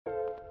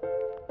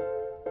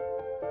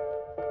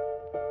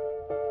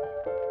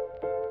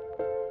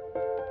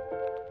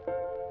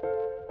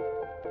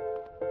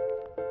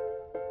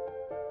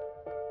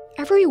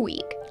Every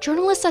week,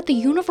 journalists at the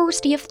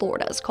University of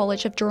Florida's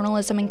College of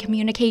Journalism and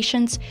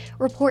Communications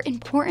report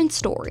important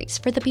stories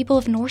for the people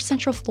of North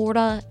Central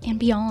Florida and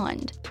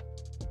beyond.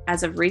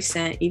 As of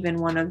recent, even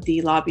one of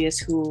the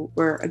lobbyists who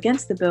were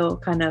against the bill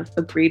kind of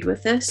agreed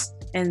with this,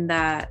 and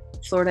that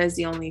Florida is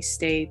the only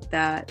state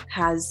that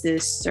has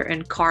this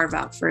certain carve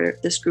out for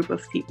this group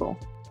of people.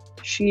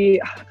 She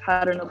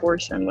had an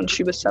abortion when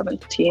she was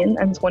 17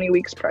 and 20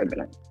 weeks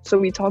pregnant. So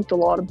we talked a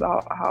lot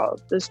about how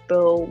this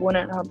bill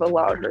wouldn't have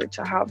allowed her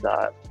to have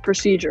that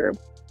procedure.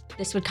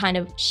 This would kind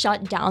of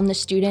shut down the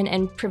student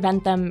and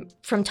prevent them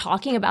from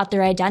talking about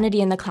their identity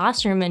in the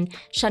classroom and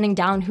shutting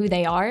down who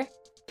they are.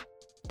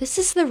 This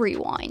is The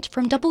Rewind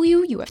from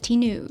WUFT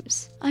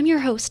News. I'm your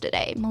host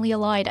today, Malia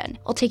Leiden.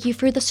 I'll take you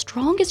through the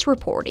strongest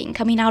reporting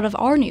coming out of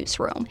our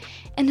newsroom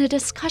and a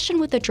discussion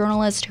with the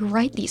journalists who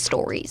write these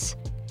stories.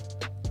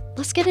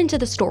 Let's get into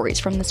the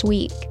stories from this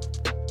week.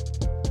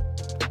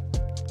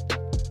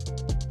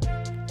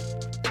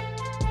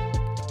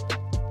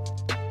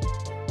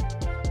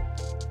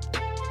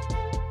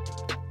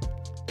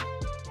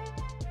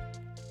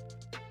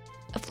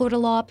 A Florida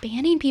law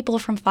banning people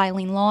from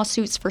filing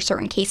lawsuits for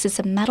certain cases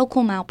of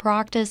medical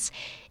malpractice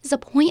is a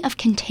point of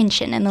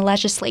contention in the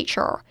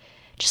legislature.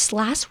 Just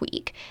last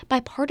week,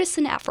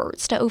 bipartisan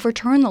efforts to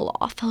overturn the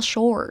law fell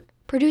short.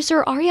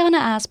 Producer Ariana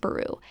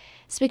Asperu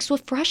speaks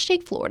with Fresh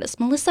Take Florida's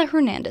Melissa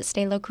Hernandez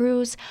de la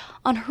Cruz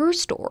on her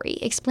story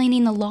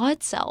explaining the law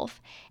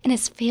itself and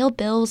its failed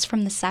bills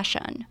from the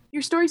session.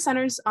 Your story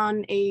centers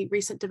on a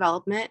recent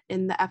development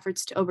in the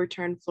efforts to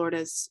overturn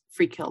Florida's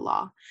free kill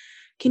law.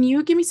 Can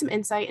you give me some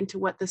insight into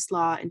what this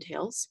law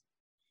entails?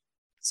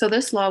 So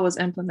this law was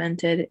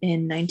implemented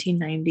in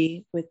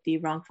 1990 with the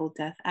Wrongful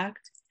Death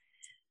Act,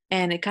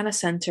 and it kind of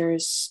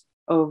centers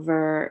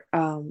over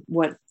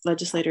what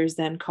legislators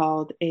then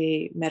called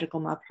a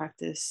medical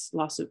malpractice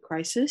lawsuit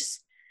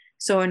crisis.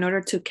 So in order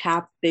to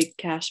cap big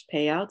cash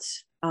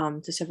payouts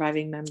to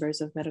surviving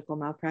members of medical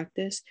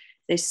malpractice,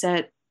 they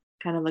set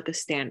kind of like a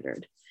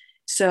standard.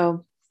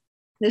 So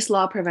this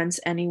law prevents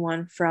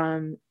anyone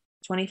from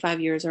 25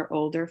 years or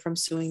older from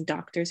suing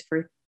doctors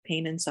for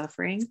pain and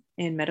suffering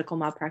in medical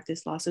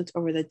malpractice lawsuits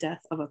over the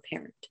death of a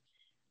parent.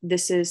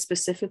 This is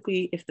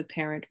specifically if the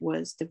parent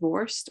was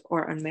divorced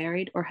or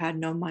unmarried or had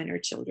no minor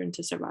children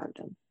to survive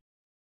them.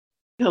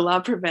 The law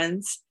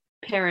prevents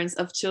parents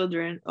of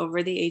children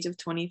over the age of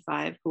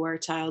 25 who are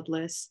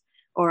childless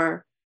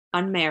or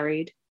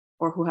unmarried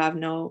or who have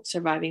no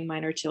surviving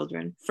minor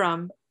children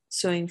from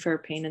suing for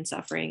pain and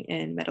suffering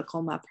in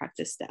medical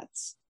malpractice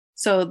deaths.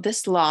 So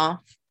this law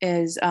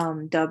is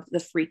dubbed the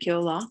free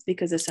kill law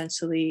because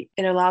essentially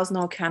it allows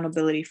no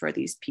accountability for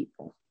these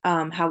people.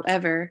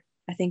 However,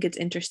 I think it's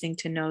interesting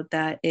to note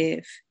that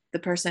if the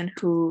person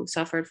who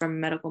suffered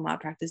from medical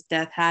malpractice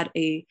death had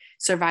a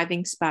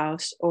surviving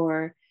spouse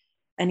or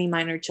any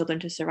minor children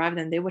to survive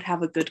them, they would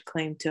have a good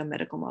claim to a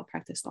medical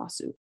malpractice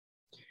lawsuit.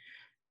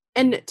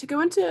 And to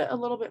go into a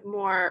little bit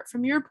more,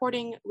 from your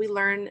reporting, we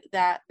learned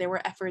that there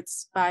were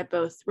efforts by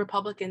both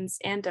Republicans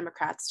and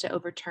Democrats to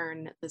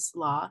overturn this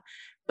law,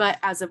 but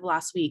as of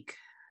last week,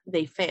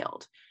 they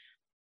failed.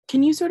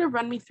 Can you sort of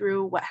run me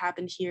through what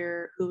happened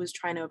here, who was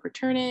trying to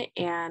overturn it,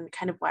 and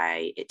kind of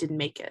why it didn't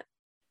make it?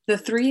 The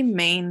three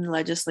main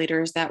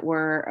legislators that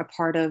were a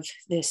part of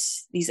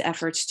these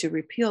efforts to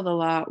repeal the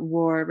law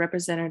were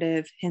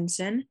Representative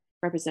Hinson,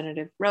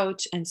 Representative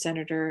Roach, and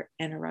Senator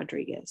Ana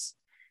Rodriguez.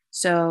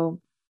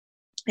 So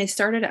it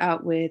started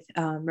out with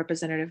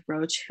Representative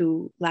Roach,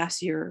 who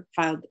last year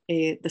filed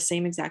the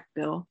same exact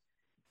bill.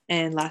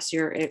 And last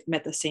year it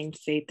met the same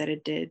fate that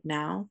it did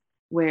now,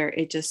 where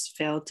it just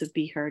failed to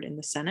be heard in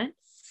the Senate.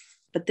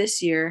 But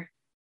this year,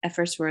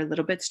 efforts were a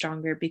little bit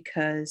stronger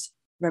because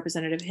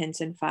Representative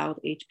Hinson filed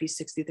HB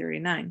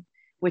 6039,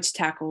 which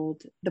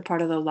tackled the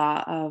part of the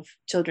law of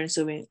children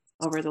suing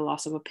over the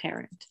loss of a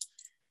parent.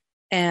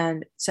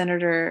 And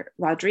Senator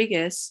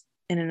Rodriguez,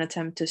 in an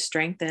attempt to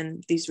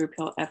strengthen these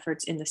repeal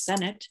efforts in the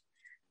Senate,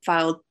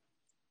 filed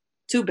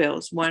two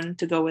bills, one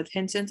to go with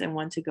Hinson's and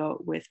one to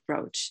go with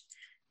Roach.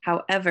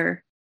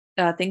 However,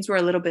 things were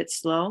a little bit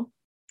slow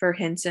for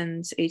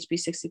Hinson's HB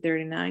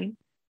 6039.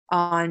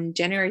 On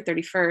January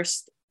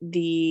 31st,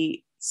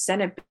 the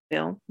Senate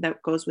bill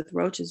that goes with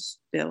Roach's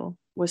bill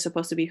was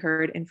supposed to be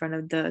heard in front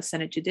of the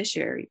Senate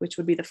Judiciary, which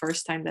would be the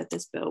first time that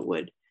this bill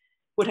would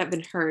have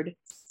been heard.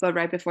 But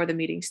right before the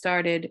meeting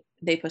started,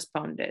 they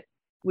postponed it.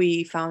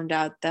 We found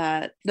out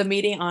that the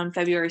meeting on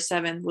February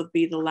 7th would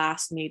be the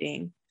last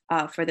meeting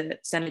for the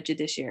Senate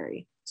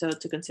Judiciary, so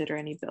to consider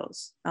any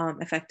bills,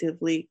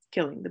 effectively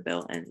killing the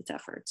bill and its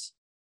efforts.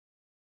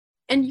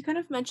 And you kind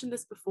of mentioned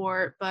this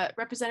before, but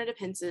Representative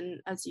Hinson,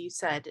 as you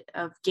said,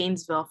 of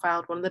Gainesville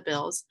filed one of the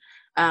bills,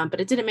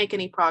 but it didn't make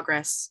any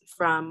progress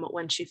from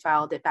when she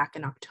filed it back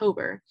in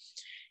October.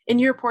 In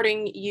your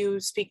reporting,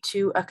 you speak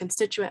to a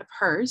constituent of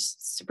hers,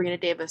 Sabrina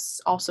Davis,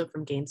 also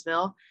from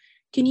Gainesville.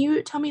 Can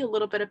you tell me a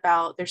little bit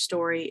about their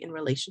story in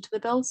relation to the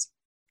bills?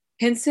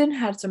 Hinson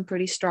had some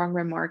pretty strong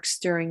remarks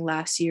during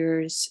last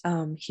year's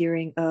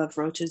hearing of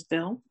Roach's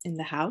bill in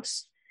the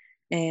House,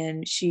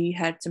 and she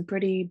had some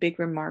pretty big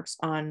remarks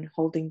on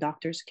holding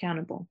doctors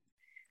accountable.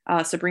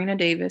 Sabrina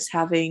Davis,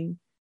 having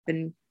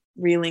been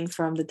reeling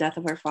from the death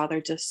of her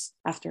father just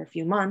after a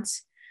few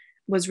months,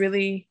 was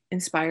really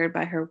inspired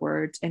by her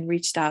words and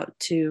reached out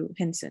to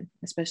Hinson,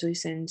 especially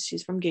since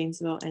she's from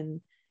Gainesville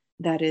and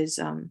that is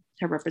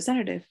her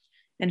representative.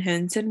 And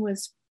Hinson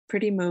was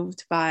pretty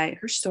moved by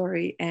her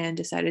story and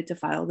decided to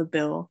file the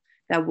bill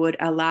that would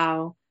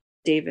allow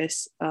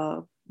Davis a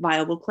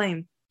viable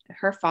claim.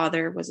 Her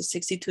father was a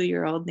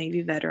 62-year-old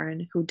Navy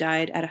veteran who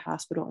died at a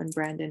hospital in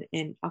Brandon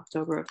in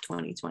October of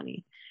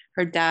 2020.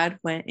 Her dad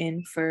went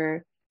in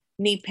for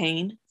knee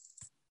pain,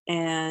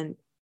 and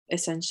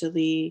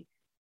essentially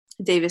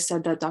Davis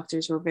said that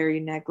doctors were very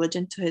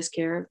negligent to his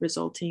care,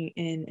 resulting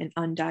in an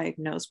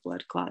undiagnosed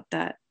blood clot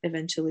that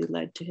eventually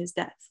led to his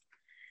death.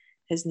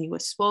 His knee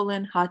was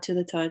swollen, hot to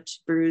the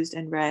touch, bruised,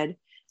 and red,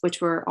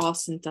 which were all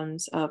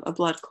symptoms of a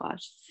blood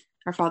clot.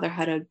 Her father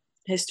had a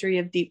history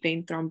of deep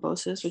vein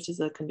thrombosis, which is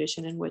a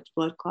condition in which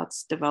blood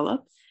clots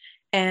develop,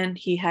 and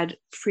he had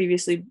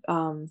previously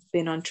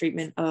been on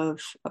treatment of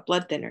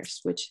blood thinners,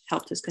 which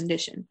helped his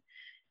condition.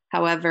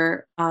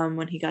 However,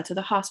 when he got to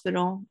the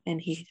hospital and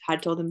he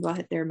had told them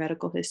about their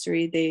medical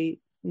history, they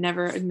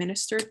never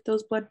administered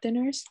those blood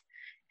thinners,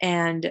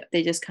 and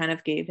they just kind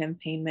of gave him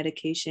pain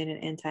medication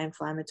and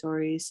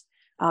anti-inflammatories.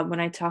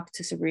 When I talked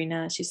to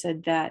Sabrina, she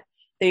said that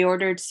they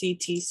ordered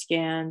CT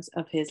scans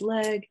of his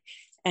leg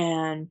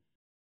and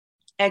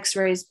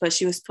x-rays, but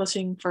she was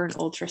pushing for an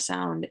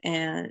ultrasound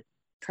and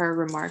her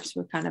remarks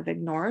were kind of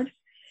ignored.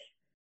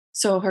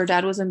 So her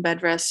dad was in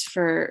bed rest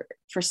for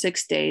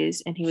 6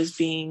 days, and he was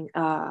being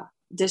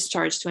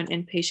discharged to an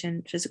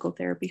inpatient physical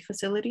therapy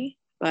facility.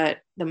 But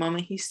the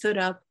moment he stood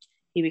up,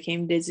 he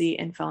became dizzy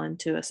and fell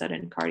into a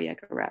sudden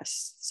cardiac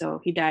arrest.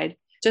 So he died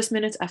just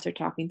minutes after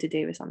talking to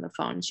Davis on the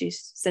phone,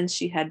 since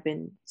she had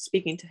been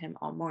speaking to him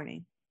all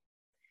morning.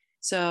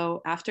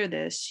 So after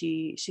this,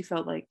 she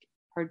felt like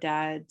her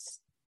dad's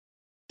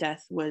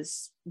death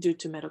was due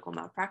to medical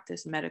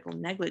malpractice, medical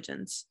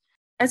negligence.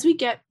 As we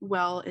get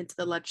well into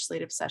the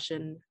legislative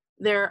session,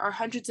 there are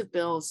hundreds of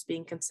bills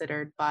being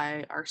considered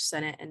by our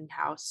Senate and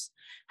House.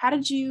 How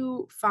did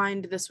you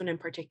find this one in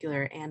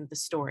particular and the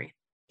story?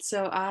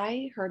 So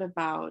I heard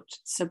about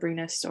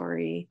Sabrina's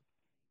story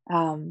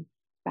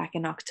back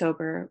in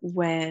October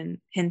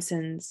when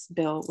Hinson's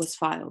bill was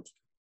filed.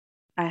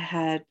 I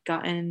had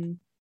gotten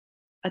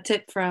a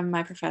tip from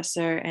my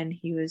professor, and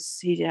he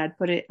had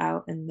put it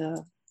out in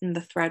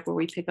the thread where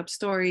we pick up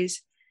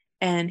stories.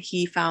 And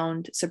he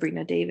found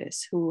Sabrina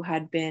Davis, who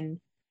had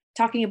been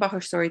talking about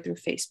her story through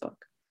Facebook.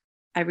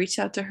 I reached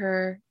out to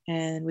her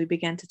and we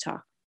began to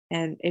talk,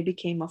 and it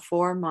became a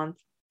 4-month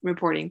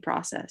reporting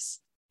process.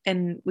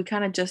 And we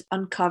kind of just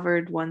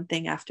uncovered one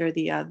thing after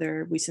the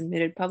other. We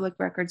submitted public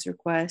records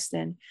requests,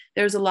 and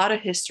there's a lot of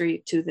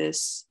history to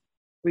this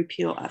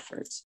repeal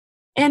effort.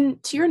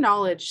 And to your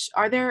knowledge,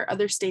 are there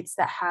other states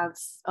that have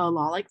a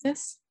law like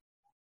this?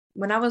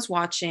 When I was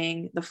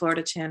watching the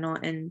Florida channel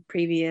in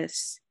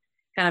previous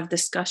kind of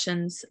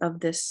discussions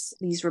of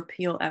these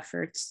repeal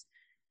efforts,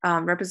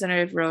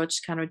 Representative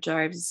Roach kind of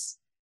drives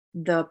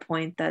the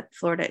point that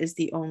Florida is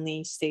the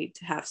only state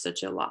to have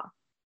such a law.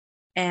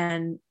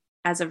 And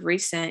as of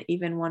recent,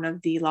 even one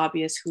of the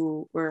lobbyists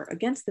who were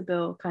against the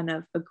bill kind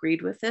of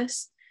agreed with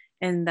this,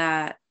 and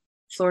that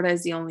Florida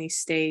is the only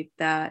state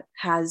that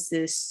has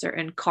this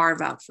certain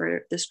carve out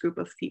for this group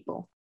of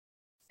people.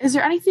 Is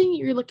there anything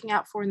you're looking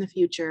out for in the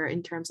future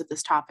in terms of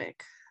this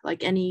topic?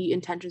 Like any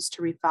intentions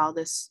to refile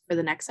this for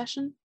the next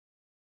session?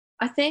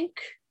 I think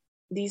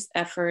these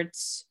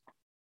efforts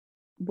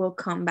will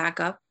come back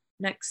up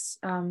next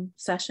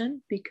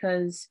session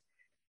because,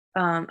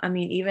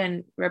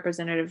 even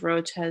Representative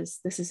Roach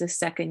this is his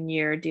second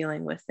year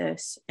dealing with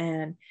this.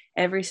 And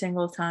every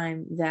single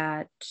time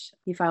that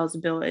he files a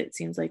bill, it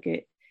seems like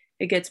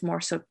it gets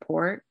more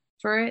support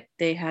for it.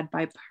 They had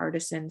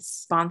bipartisan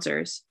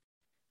sponsors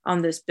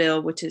on this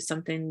bill, which is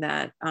something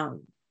that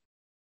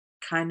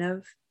kind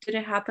of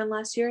didn't happen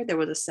last year. There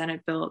was a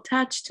Senate bill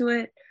attached to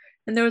it,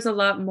 and there was a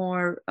lot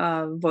more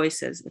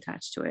voices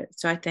attached to it.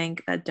 So I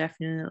think that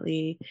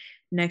definitely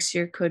next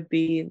year could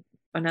be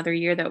another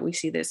year that we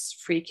see this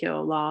free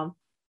kill law.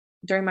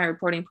 During my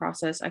reporting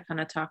process, I kind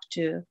of talked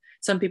to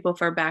some people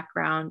for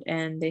background,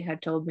 and they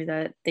had told me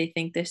that they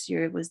think this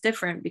year it was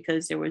different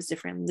because there was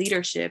different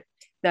leadership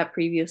that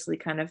previously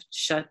kind of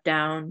shut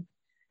down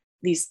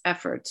these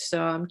efforts.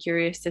 So I'm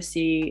curious to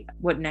see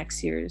what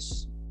next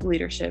year's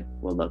leadership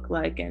will look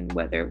like and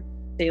whether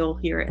they will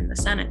hear it in the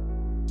Senate.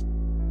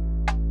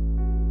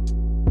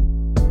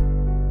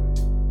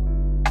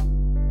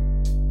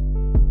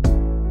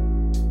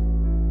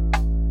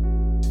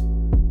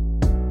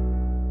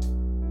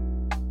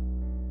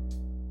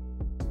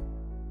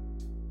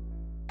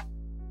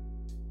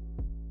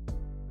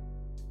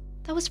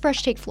 That was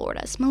Fresh Take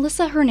Florida's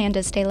Melissa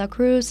Hernandez de la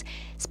Cruz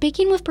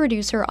speaking with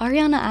producer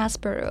Ariana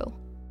Asperu.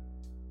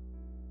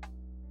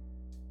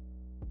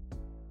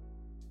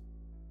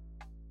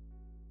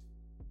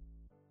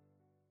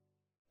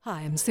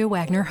 Hi, I'm Sue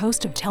Wagner,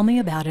 host of Tell Me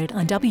About It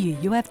on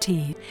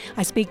WUFT.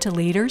 I speak to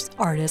leaders,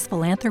 artists,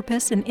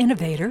 philanthropists, and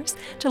innovators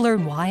to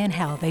learn why and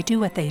how they do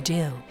what they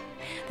do.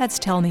 That's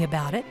Tell Me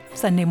About It,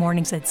 Sunday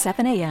mornings at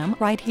 7 a.m.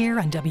 right here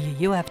on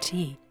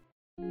WUFT.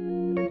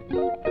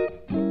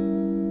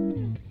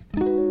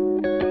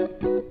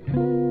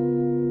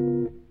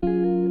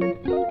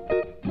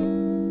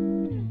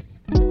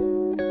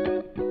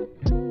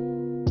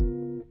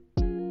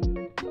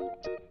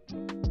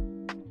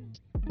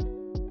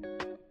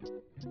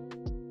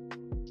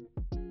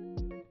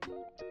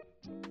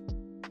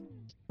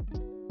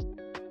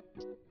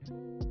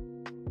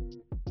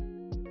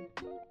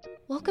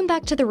 Welcome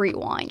back to The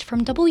Rewind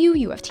from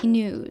WUFT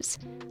News.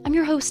 I'm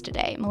your host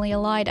today, Malia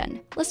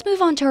Leiden. Let's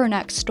move on to our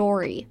next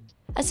story.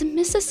 As a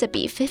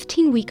Mississippi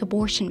 15-week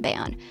abortion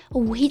ban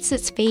awaits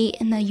its fate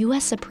in the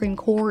U.S. Supreme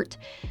Court,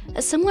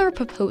 a similar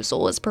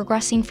proposal is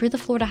progressing through the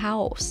Florida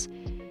House.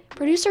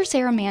 Producer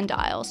Sarah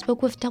Mandile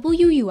spoke with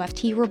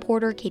WUFT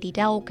reporter Katie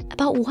Delk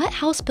about what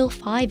House Bill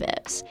 5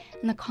 is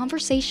and the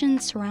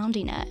conversations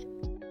surrounding it.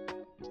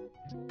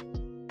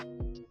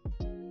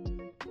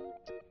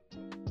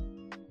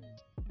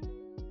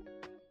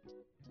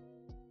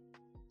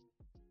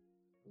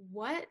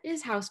 What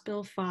is House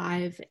Bill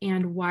 5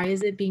 and why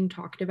is it being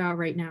talked about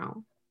right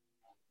now?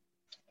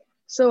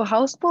 So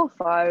House Bill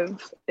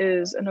 5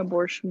 is an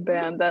abortion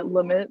ban that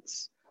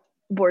limits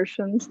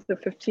abortions to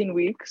 15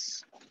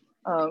 weeks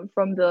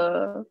from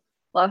the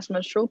last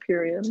menstrual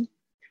period.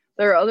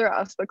 There are other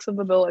aspects of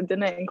the bill I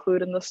didn't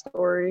include in the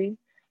story,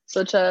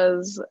 such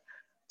as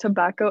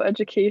tobacco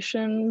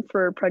education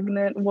for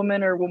pregnant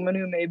women or women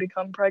who may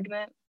become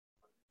pregnant.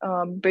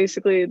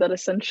 Basically, that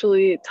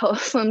essentially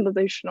tells them that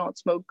they should not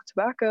smoke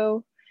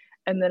tobacco.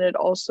 And then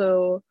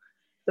the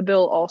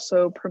bill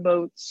also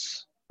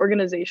promotes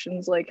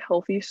organizations like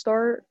Healthy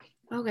Start.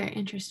 Okay,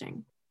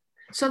 interesting.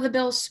 So the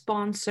bill's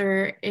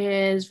sponsor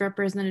is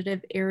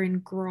Representative Erin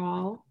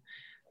Grahl.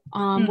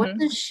 What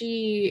does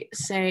she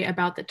say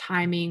about the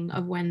timing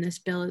of when this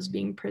bill is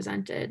being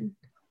presented?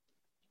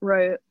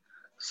 Right.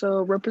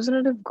 So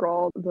Representative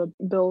Grahl, the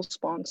bill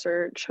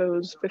sponsor,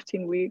 chose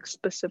 15 weeks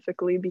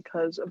specifically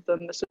because of the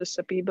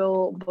Mississippi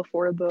bill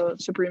before the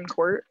Supreme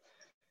Court.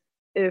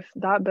 If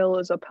that bill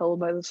is upheld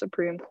by the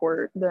Supreme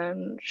Court,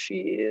 then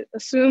she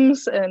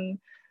assumes, and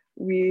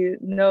we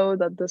know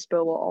that this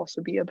bill will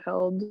also be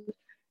upheld.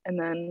 And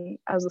then,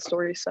 as the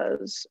story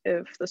says,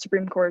 if the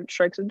Supreme Court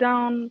strikes it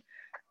down,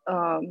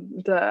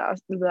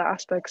 the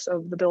aspects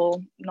of the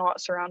bill not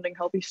surrounding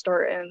Healthy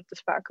Start and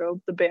tobacco,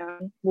 the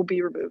ban, will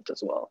be removed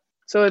as well.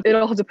 So it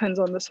all depends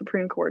on the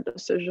Supreme Court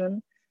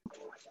decision.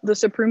 The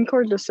Supreme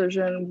Court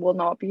decision will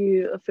not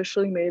be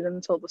officially made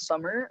until the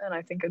summer, and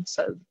I think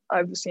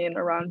I've seen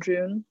around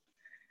June.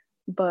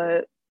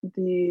 But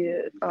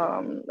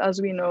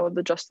as we know,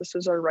 the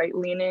justices are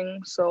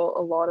right-leaning, so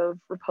a lot of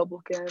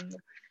Republican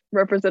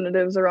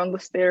representatives around the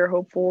state are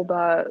hopeful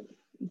that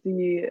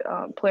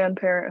the Planned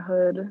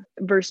Parenthood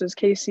versus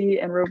Casey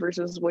and Roe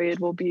versus Wade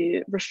will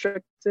be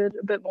restricted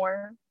a bit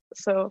more.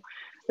 So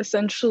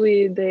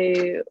essentially,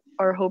 they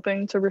are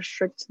hoping to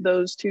restrict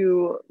those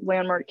two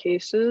landmark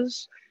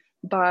cases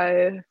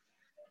by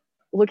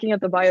looking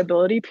at the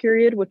viability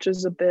period, which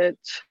is a bit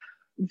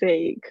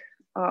vague.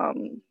 A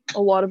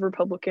lot of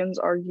Republicans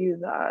argue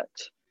that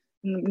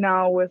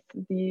now with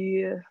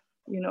the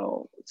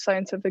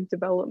scientific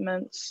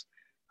developments,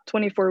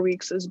 24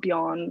 weeks is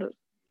beyond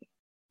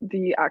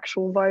the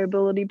actual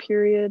viability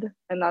period,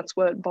 and that's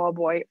what Bob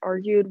White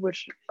argued,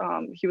 which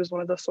he was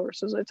one of the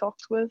sources I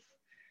talked with.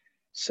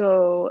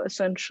 So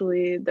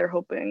essentially, they're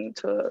hoping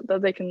that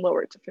they can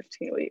lower it to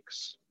 15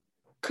 weeks.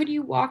 Could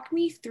you walk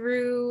me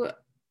through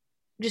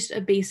just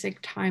a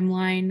basic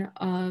timeline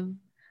of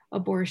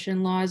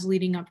abortion laws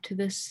leading up to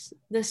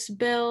this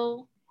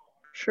bill?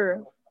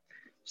 Sure.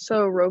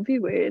 So Roe v.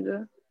 Wade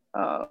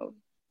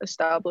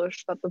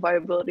established that the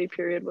viability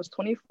period was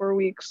 24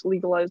 weeks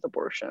legalized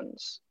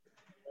abortions.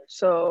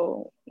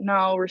 So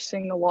now we're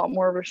seeing a lot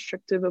more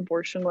restrictive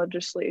abortion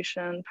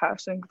legislation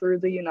passing through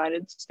the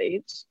United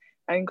States.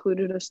 I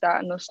included a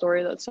stat in the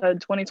story that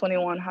said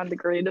 2021 had the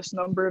greatest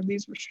number of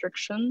these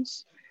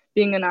restrictions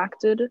being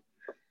enacted.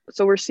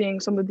 So we're seeing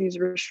some of these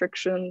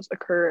restrictions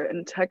occur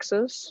in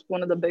Texas,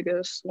 one of the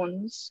biggest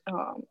ones,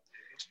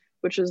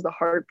 which is the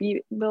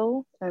heartbeat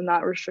bill, and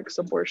that restricts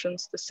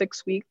abortions to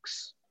 6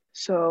 weeks.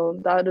 So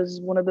that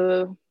is one of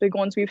the big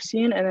ones we've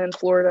seen. And in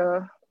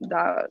Florida,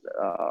 that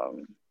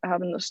I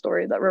have in the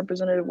story that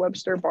Representative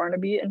Webster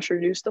Barnaby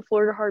introduced the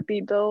Florida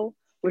heartbeat bill,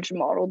 which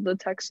modeled the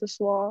Texas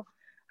law.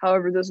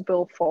 However, this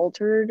bill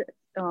faltered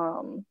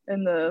in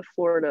the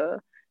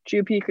Florida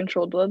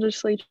GOP-controlled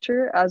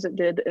legislature, as it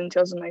did in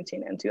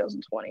 2019 and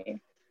 2020.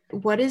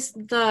 What is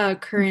the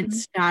current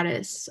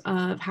status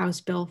of House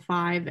Bill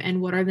 5,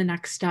 and what are the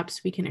next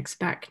steps we can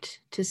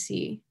expect to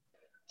see?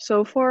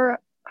 So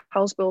far,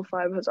 House Bill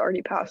 5 has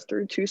already passed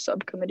through 2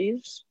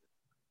 subcommittees,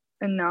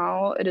 and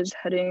now it is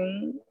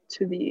heading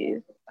to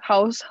the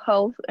House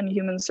Health and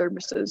Human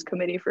Services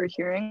Committee for a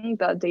hearing.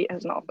 That date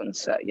has not been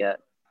set yet.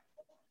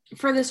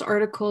 for this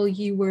article,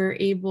 you were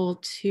able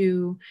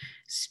to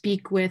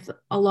speak with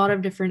a lot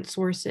of different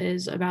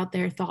sources about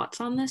their thoughts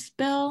on this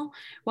bill.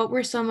 What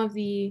were some of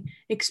the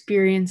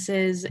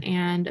experiences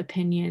and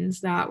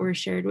opinions that were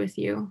shared with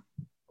you?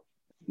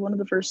 One of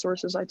the first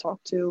sources I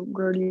talked to,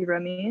 Gertie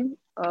Remy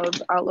of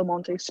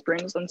Altamonte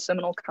Springs in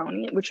Seminole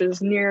County, which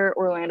is near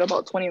Orlando,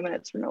 about 20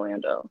 minutes from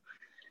Orlando.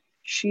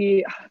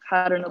 She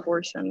had an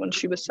abortion when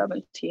she was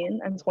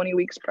 17 and 20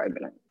 weeks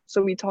pregnant.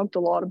 So we talked a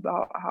lot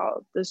about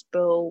how this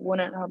bill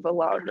wouldn't have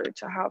allowed her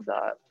to have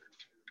that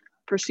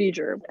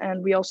procedure.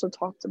 And we also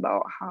talked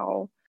about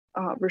how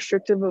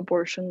restrictive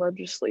abortion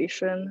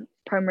legislation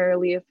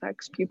primarily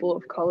affects people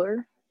of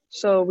color.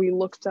 So we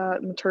looked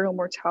at maternal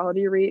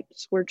mortality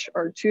rates, which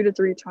are 2 to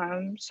 3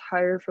 times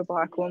higher for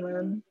Black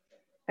women.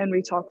 And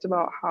we talked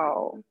about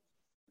how,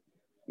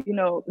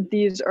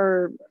 these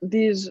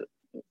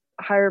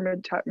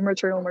higher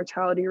maternal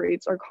mortality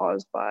rates are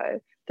caused by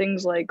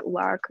things like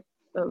lack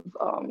of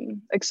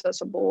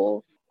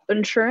accessible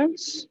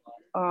insurance,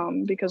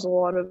 because a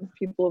lot of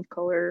people of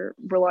color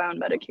rely on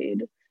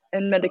Medicaid,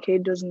 and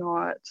Medicaid does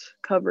not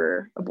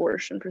cover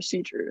abortion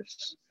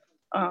procedures.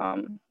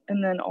 And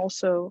then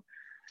also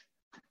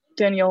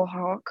Danielle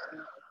Hawk,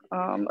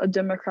 a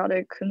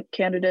Democratic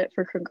candidate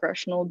for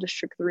Congressional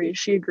District 3,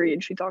 she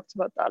agreed. She talked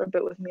about that a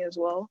bit with me as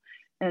well.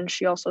 And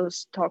she also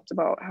talked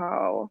about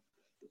how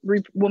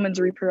women's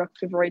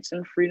reproductive rights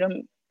and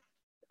freedom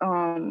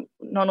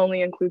not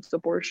only includes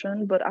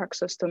abortion, but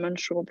access to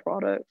menstrual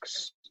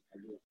products.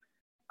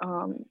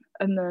 And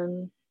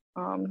then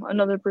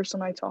another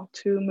person I talked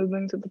to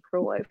moving to the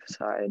pro-life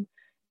side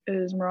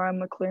is Mariah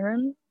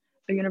McLaren,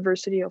 a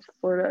University of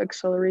Florida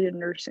accelerated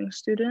nursing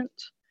student.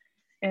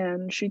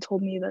 And she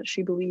told me that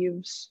she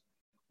believes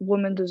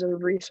women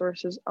deserve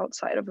resources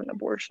outside of an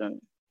abortion.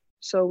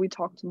 So we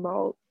talked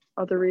about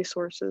other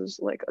resources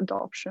like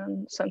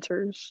adoption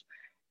centers.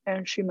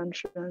 And she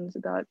mentioned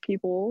that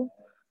people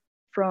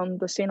from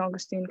the St.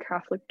 Augustine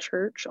Catholic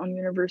Church on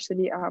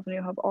University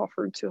Avenue have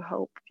offered to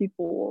help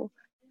people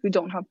who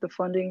don't have the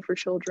funding for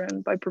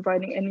children by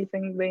providing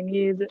anything they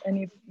need,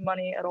 any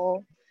money at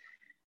all.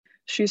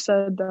 She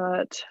said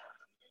that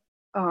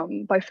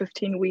by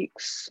 15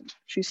 weeks,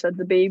 she said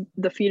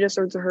the fetus,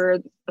 or to her,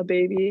 a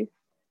baby,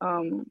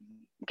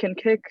 can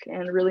kick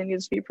and really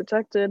needs to be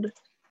protected.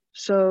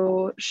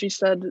 So she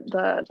said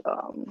that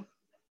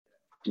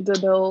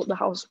the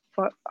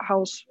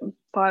House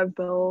 5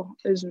 bill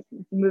is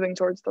moving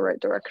towards the right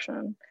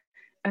direction.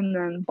 And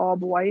then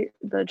Bob White,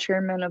 the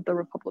chairman of the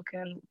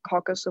Republican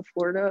caucus of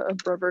Florida of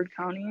Brevard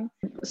County.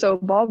 So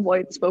Bob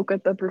White spoke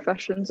at the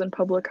Professions and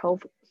Public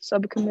Health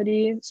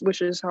Subcommittee,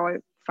 which is how I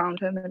found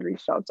him and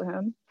reached out to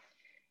him.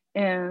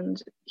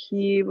 And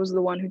he was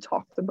the one who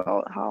talked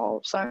about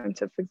how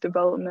scientific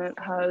development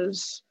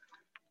has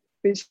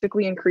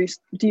basically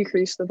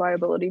decreased the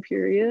viability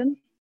period.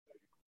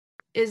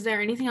 Is there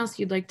anything else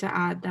you'd like to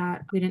add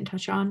that we didn't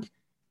touch on?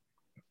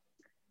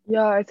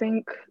 Yeah, I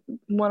think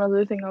one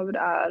other thing I would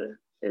add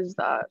is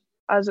that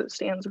as it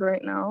stands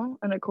right now,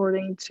 and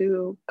according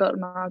to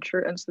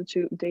Guttmacher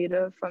Institute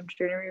data from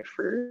January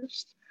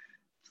 1st,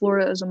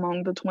 Florida is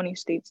among the 20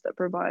 states that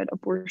provide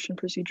abortion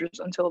procedures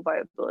until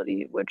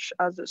viability, which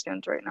as it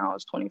stands right now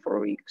is 24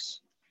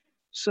 weeks.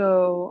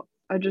 So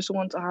I just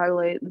want to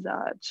highlight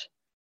that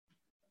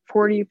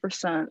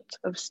 40%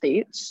 of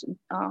states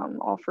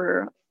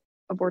offer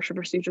abortion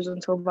procedures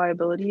until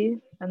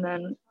viability, and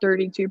then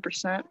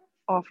 32%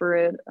 offer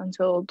it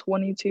until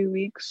 22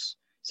 weeks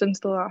since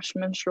the last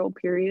menstrual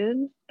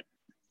period.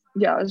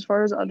 Yeah, as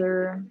far as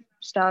other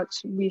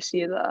stats, we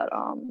see that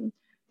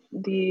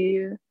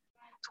the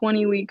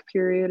 20-week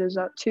period is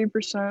at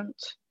 2%,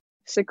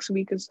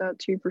 6-week is at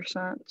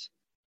 2%,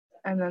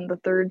 and then the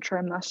third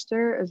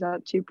trimester is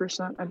at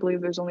 2%. I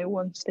believe there's only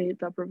one state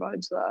that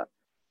provides that.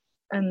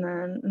 And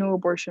then no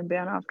abortion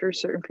ban after a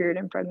certain period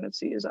in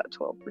pregnancy is at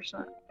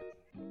 12%.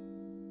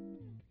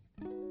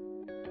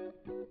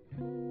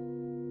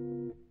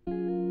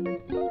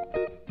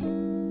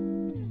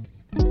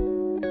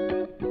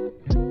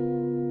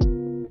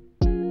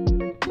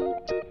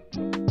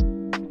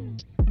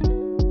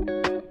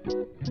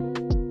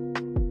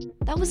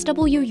 That was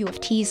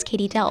WUFT's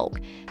Katie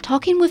Delk,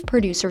 talking with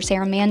producer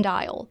Sarah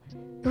Mandile.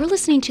 You're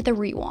listening to The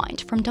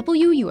Rewind from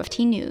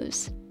WUFT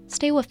News.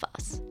 Stay with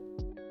us.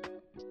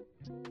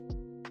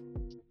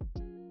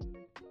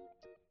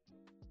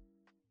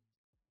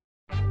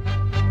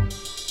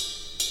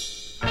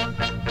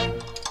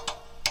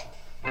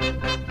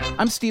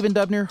 I'm Stephen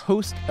Dubner,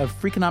 host of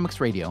Freakonomics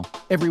Radio.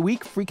 Every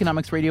week,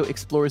 Freakonomics Radio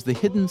explores the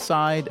hidden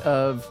side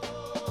of,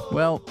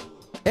 well,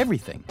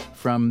 everything,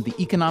 from the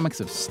economics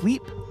of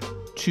sleep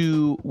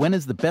to when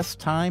is the best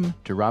time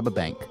to rob a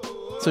bank.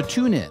 So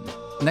tune in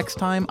next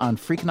time on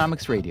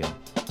Freakonomics Radio.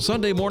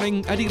 Sunday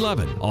morning at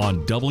 11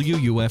 on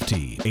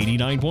WUFT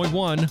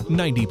 89.1,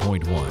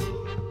 90.1.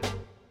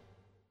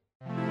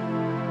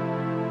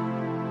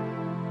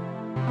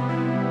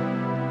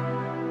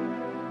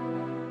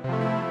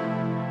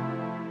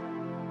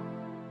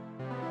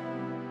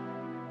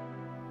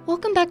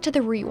 Welcome back to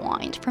The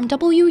Rewind from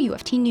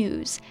WUFT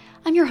News.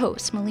 I'm your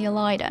host, Malia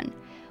Leiden.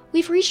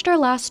 We've reached our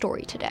last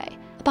story today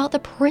about the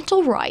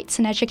parental rights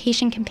and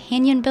education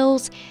companion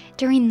bills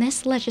during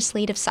this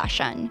legislative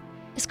session.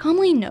 It's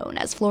commonly known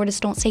as Florida's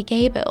Don't Say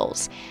Gay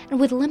bills, and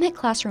would limit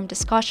classroom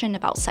discussion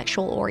about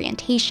sexual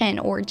orientation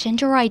or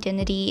gender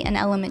identity in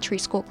elementary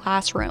school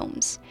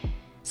classrooms.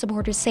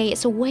 Supporters say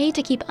it's a way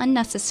to keep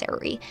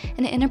unnecessary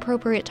and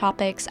inappropriate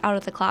topics out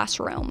of the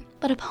classroom,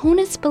 but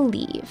opponents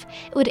believe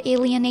it would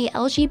alienate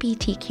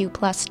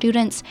LGBTQ+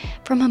 students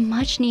from a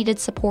much-needed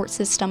support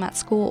system at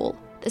school.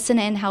 The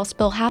Senate and House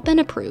bill have been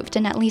approved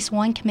in at least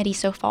one committee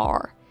so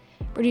far.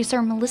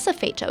 Producer Melissa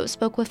Fato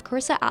spoke with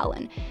Carissa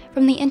Allen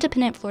from the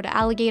Independent Florida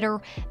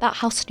Alligator about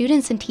how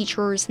students and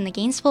teachers in the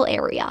Gainesville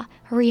area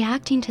are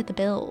reacting to the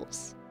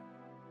bills.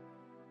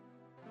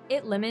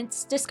 It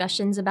limits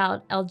discussions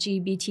about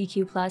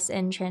LGBTQ+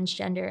 and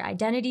transgender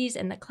identities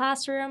in the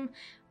classroom,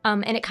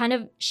 and it kind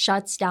of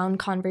shuts down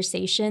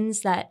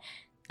conversations that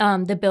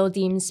the bill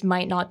deems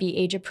might not be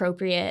age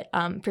appropriate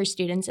for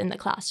students in the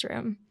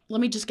classroom. Let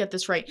me just get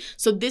this right.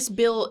 So this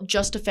bill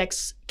just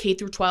affects K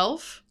through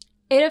 12?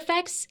 It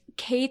affects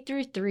K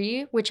through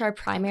 3, which are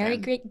primary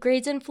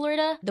grades in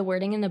Florida. The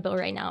wording in the bill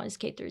right now is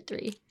K through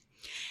 3.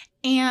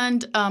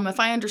 And if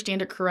I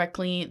understand it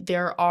correctly,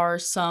 there are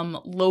some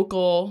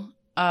local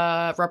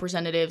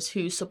representatives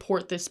who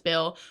support this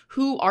bill.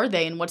 Who are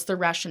they and what's their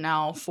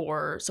rationale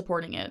for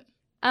supporting it?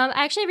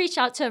 I actually reached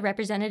out to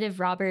Representative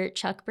Robert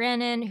Chuck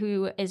Brannon,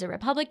 who is a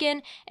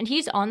Republican, and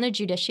he's on the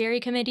Judiciary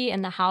Committee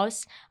in the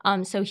House.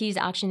 So he's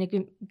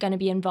actually going to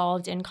be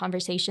involved in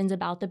conversations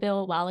about the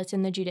bill while it's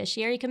in the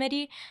Judiciary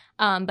Committee.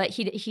 But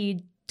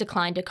he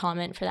declined to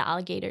comment for the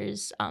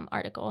Alligators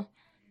article.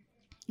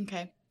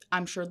 Okay.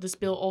 I'm sure this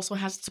bill also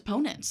has its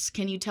opponents.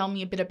 Can you tell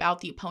me a bit about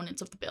the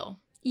opponents of the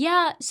bill?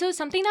 Yeah, so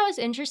something that was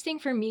interesting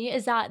for me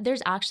is that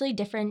there's actually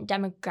different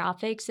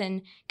demographics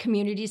and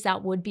communities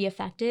that would be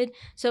affected.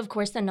 So, of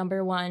course, the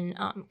number one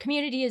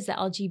community is the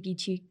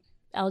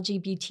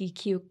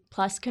LGBTQ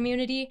plus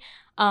community,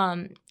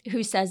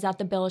 who says that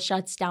the bill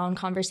shuts down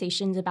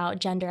conversations about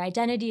gender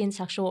identity and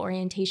sexual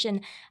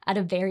orientation at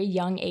a very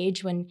young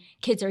age when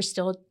kids are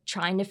still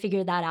trying to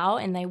figure that out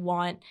and they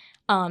want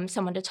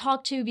someone to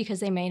talk to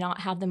because they may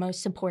not have the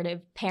most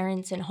supportive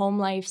parents in home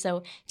life.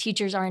 So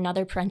teachers are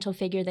another parental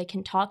figure they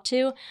can talk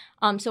to.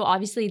 So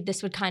obviously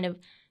this would kind of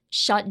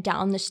shut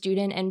down the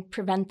student and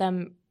prevent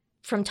them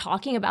from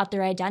talking about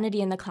their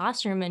identity in the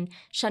classroom and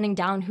shutting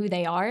down who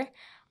they are.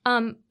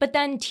 But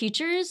then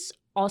teachers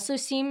also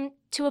seem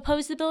to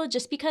oppose the bill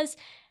just because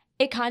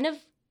it kind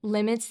of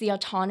limits the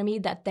autonomy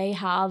that they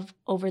have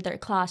over their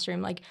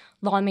classroom. Like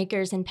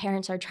lawmakers and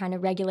parents are trying to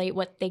regulate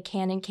what they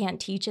can and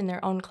can't teach in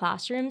their own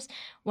classrooms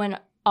when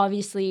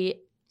obviously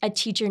a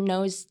teacher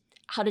knows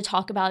how to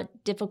talk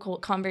about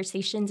difficult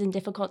conversations and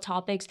difficult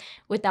topics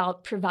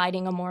without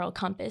providing a moral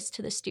compass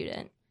to the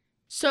student.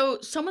 So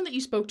someone that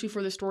you spoke to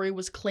for the story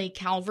was Clay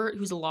Calvert,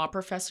 who's a law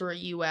professor at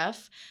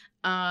UF.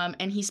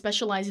 And he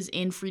specializes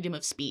in freedom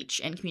of speech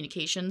and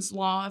communications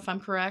law, if I'm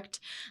correct.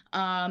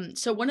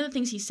 So one of the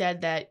things he said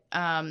that,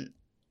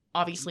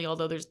 obviously,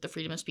 although there's the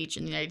freedom of speech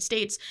in the United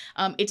States,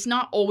 it's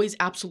not always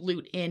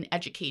absolute in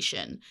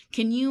education.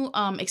 Can you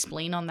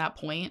explain on that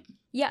point?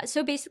 Yeah,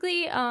 so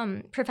basically,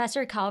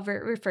 Professor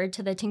Calvert referred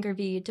to the Tinker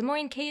v. Des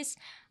Moines case,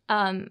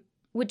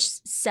 which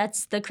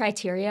sets the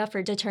criteria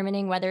for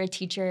determining whether a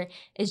teacher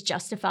is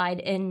justified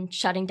in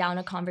shutting down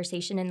a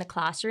conversation in the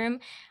classroom.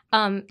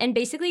 And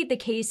basically, the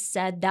case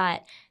said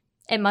that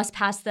it must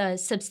pass the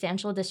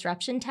substantial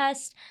disruption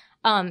test.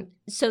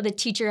 So the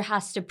teacher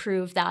has to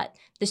prove that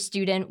the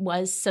student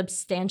was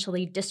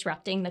substantially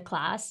disrupting the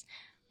class.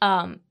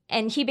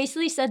 And he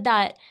basically said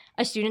that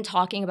a student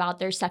talking about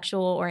their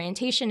sexual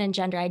orientation and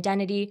gender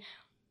identity,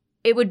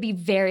 it would be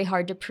very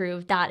hard to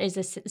prove that is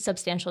a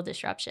substantial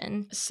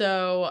disruption.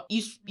 So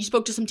you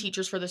spoke to some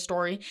teachers for this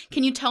story.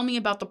 Can you tell me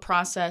about the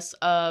process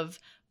of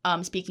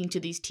speaking to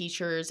these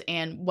teachers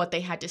and what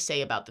they had to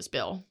say about this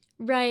bill?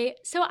 Right.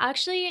 So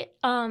actually,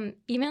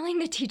 emailing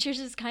the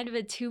teachers is kind of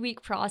a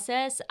 2-week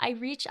process. I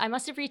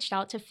must have reached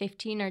out to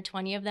 15 or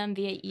 20 of them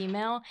via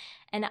email,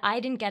 and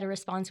I didn't get a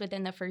response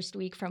within the first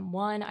week from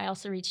one. I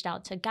also reached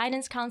out to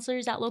guidance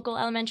counselors at local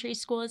elementary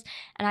schools,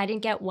 and I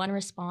didn't get one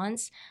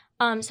response.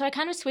 So I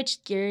kind of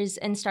switched gears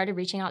and started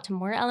reaching out to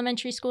more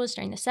elementary schools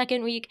during the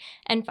second week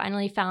and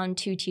finally found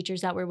 2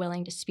 teachers that were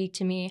willing to speak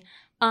to me.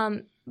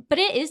 But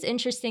it is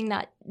interesting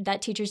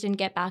that teachers didn't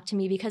get back to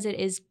me because it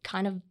is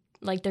kind of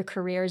like their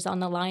careers on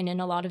the line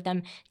and a lot of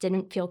them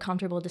didn't feel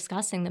comfortable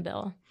discussing the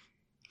bill.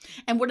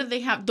 And what did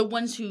they have, the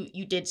ones who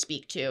you did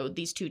speak to,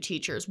 these 2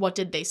 teachers, what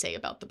did they say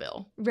about the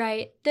bill?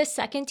 Right. The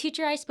second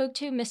teacher I spoke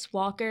to, Miss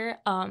Walker,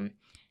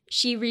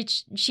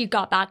 she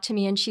got back to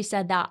me and she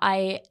said that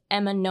I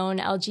am a known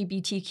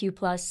LGBTQ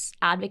plus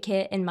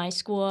advocate in my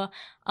school.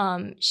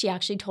 She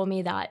actually told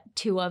me that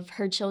 2 of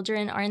her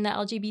children are in the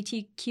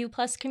LGBTQ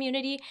plus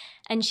community,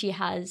 and she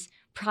has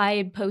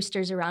pride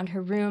posters around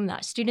her room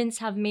that students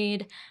have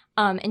made.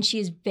 And she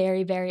is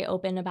very, very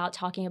open about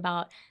talking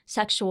about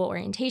sexual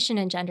orientation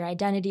and gender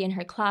identity in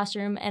her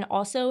classroom. And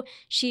also,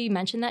 she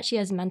mentioned that she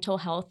has mental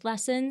health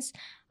lessons.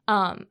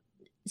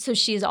 So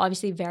she is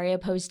obviously very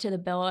opposed to the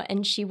bill.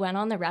 And she went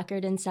on the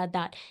record and said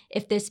that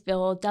if this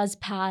bill does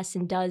pass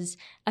and does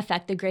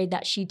affect the grade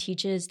that she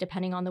teaches,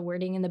 depending on the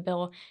wording in the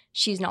bill,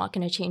 she's not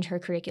going to change her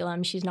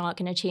curriculum. She's not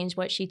going to change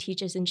what she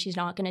teaches, and she's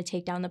not going to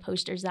take down the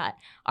posters that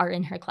are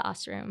in her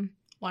classroom.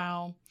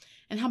 Wow.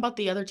 And how about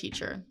the other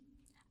teacher?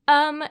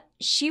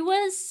 She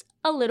was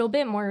a little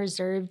bit more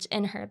reserved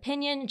in her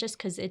opinion, just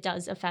because it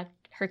does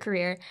affect her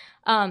career.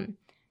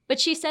 But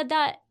she said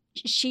that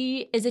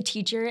she is a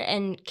teacher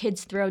and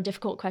kids throw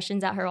difficult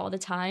questions at her all the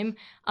time.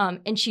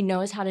 And she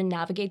knows how to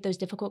navigate those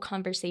difficult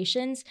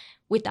conversations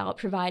without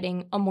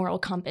providing a moral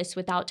compass,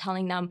 without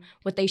telling them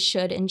what they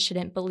should and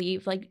shouldn't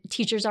believe. Like,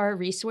 teachers are a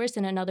resource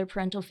and another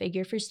parental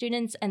figure for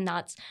students, and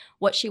that's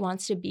what she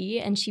wants to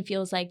be. And she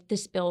feels like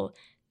this bill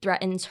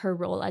threatens her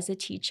role as a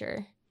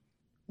teacher.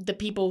 The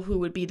people who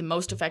would be the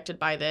most affected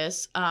by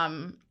this,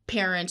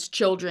 parents,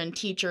 children,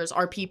 teachers,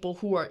 are people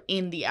who are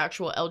in the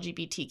actual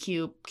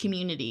LGBTQ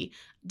community.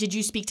 Did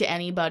you speak to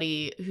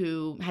anybody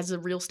who has a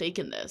real stake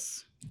in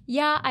this?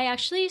 Yeah, I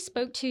actually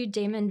spoke to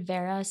Damon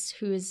Veras,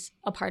 who is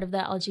a part of the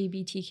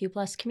LGBTQ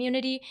plus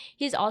community.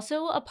 He's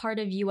also a part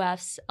of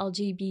UF's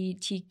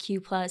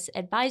LGBTQ plus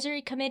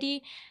advisory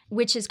committee,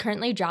 which is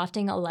currently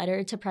drafting a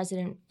letter to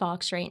President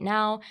Fox right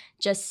now,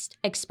 just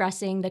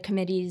expressing the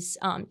committee's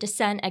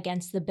dissent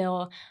against the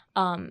bill,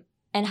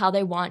 and how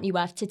they want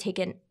UF to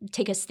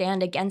take a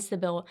stand against the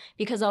bill,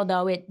 because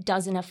although it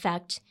doesn't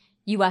affect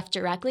UF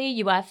directly,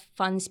 UF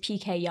funds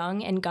PK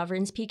Young and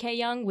governs PK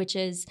Young, which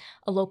is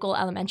a local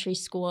elementary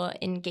school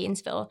in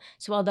Gainesville.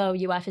 So although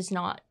UF is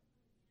not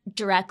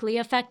directly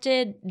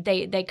affected,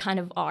 they kind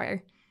of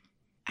are.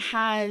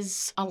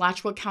 Has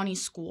Alachua County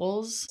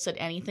Schools said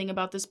anything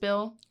about this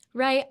bill?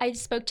 Right. I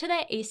spoke to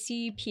the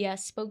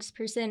ACPS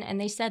spokesperson,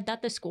 and they said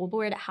that the school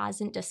board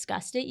hasn't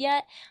discussed it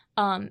yet,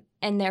 and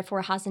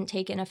therefore hasn't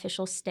taken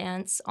official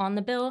stance on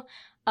the bill.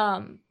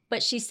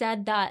 But she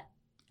said that,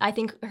 I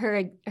think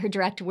her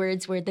direct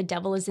words were, the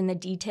devil is in the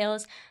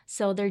details.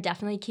 So they're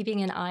definitely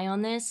keeping an eye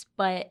on this,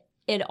 but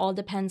it all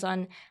depends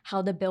on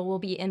how the bill will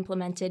be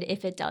implemented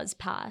if it does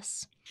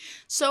pass.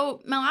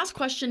 So my last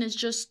question is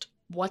just,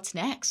 what's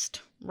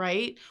next,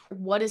 right?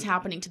 What is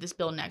happening to this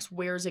bill next?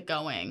 Where is it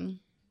going?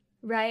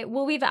 Right.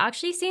 Well, we've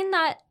actually seen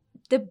that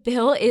the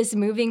bill is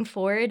moving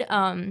forward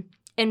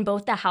in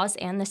both the House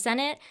and the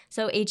Senate.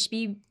 So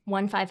HB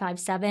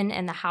 1557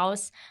 in the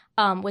House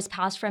was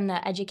passed from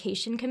the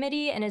Education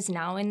Committee and is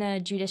now in the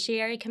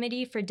Judiciary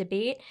Committee for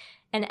debate.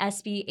 And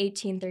SB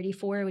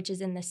 1834, which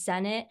is in the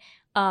Senate,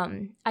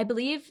 I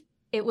believe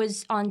it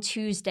was on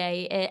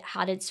Tuesday, it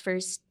had its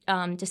first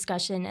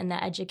discussion in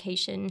the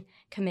Education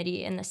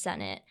Committee in the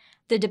Senate.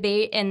 The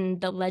debate in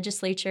the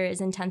legislature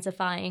is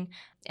intensifying,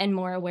 and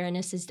more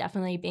awareness is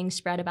definitely being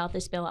spread about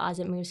this bill as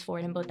it moves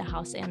forward in both the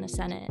House and the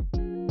Senate.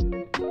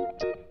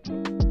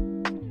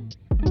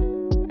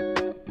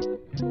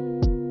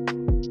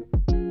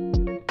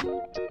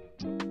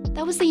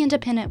 That was the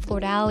Independent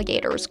Florida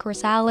Alligator's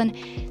Chris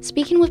Allen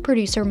speaking with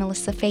producer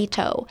Melissa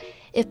Fato.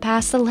 If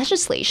passed, the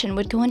legislation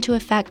would go into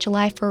effect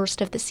July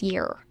 1st of this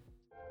year.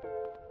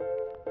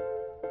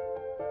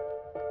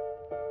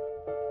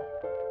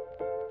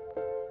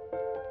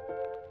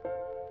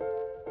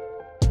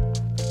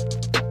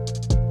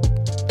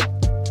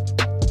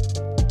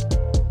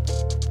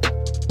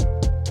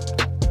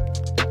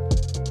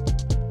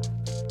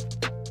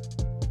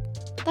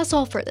 That's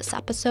all for this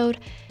episode.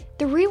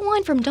 The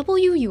Rewind from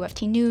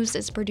WUFT News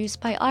is produced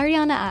by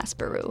Ariana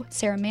Asperu,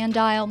 Sarah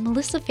Mandile,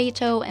 Melissa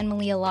Fato, and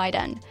Malia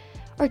Leiden.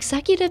 Our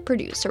executive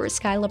producer is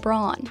Sky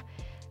LeBron.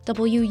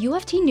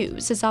 WUFT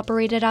News is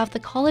operated out of the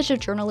College of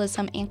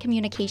Journalism and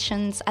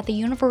Communications at the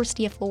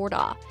University of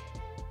Florida.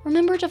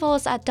 Remember to follow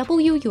us at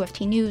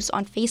WUFT News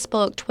on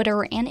Facebook,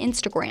 Twitter, and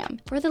Instagram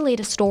for the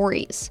latest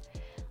stories.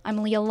 I'm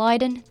Malia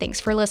Leiden.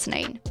 Thanks for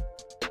listening.